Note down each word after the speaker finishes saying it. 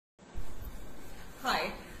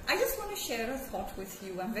Hi, I just want to share a thought with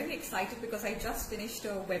you. I'm very excited because I just finished a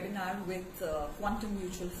webinar with Quantum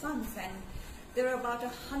Mutual Funds, and there are about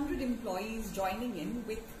 100 employees joining in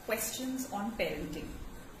with questions on parenting.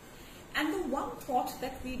 And the one thought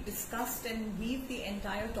that we discussed and weaved the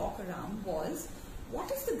entire talk around was,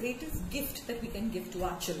 what is the greatest gift that we can give to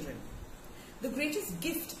our children? The greatest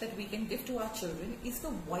gift that we can give to our children is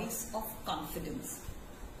the voice of confidence.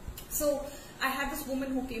 So I had this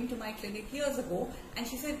woman who came to my clinic years ago and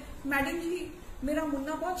she said, Madam ji, mera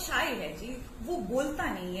munna bahut shy hai ji, wo bolta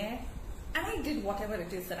nahi hai. And I did whatever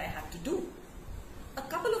it is that I had to do. A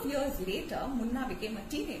couple of years later, Munna became a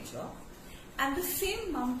teenager, and the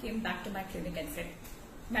same mom came back to my clinic and said,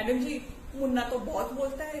 Madam ji, Munna to bahut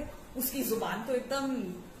bolta hai, uski zuban to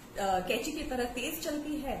ekdam कैची की तरह तेज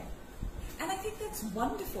चलती है. And I think that's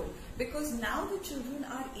wonderful because now the children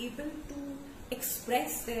are able to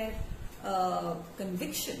express their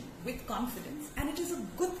conviction with confidence, and it is a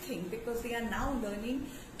good thing because they are now learning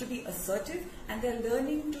to be assertive and they're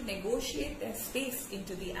learning to negotiate their space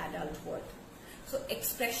into the adult world. So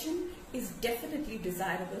expression is definitely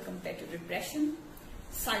desirable compared to repression.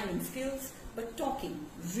 Silent skills, but talking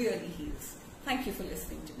really heals. Thank you for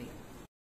listening to me.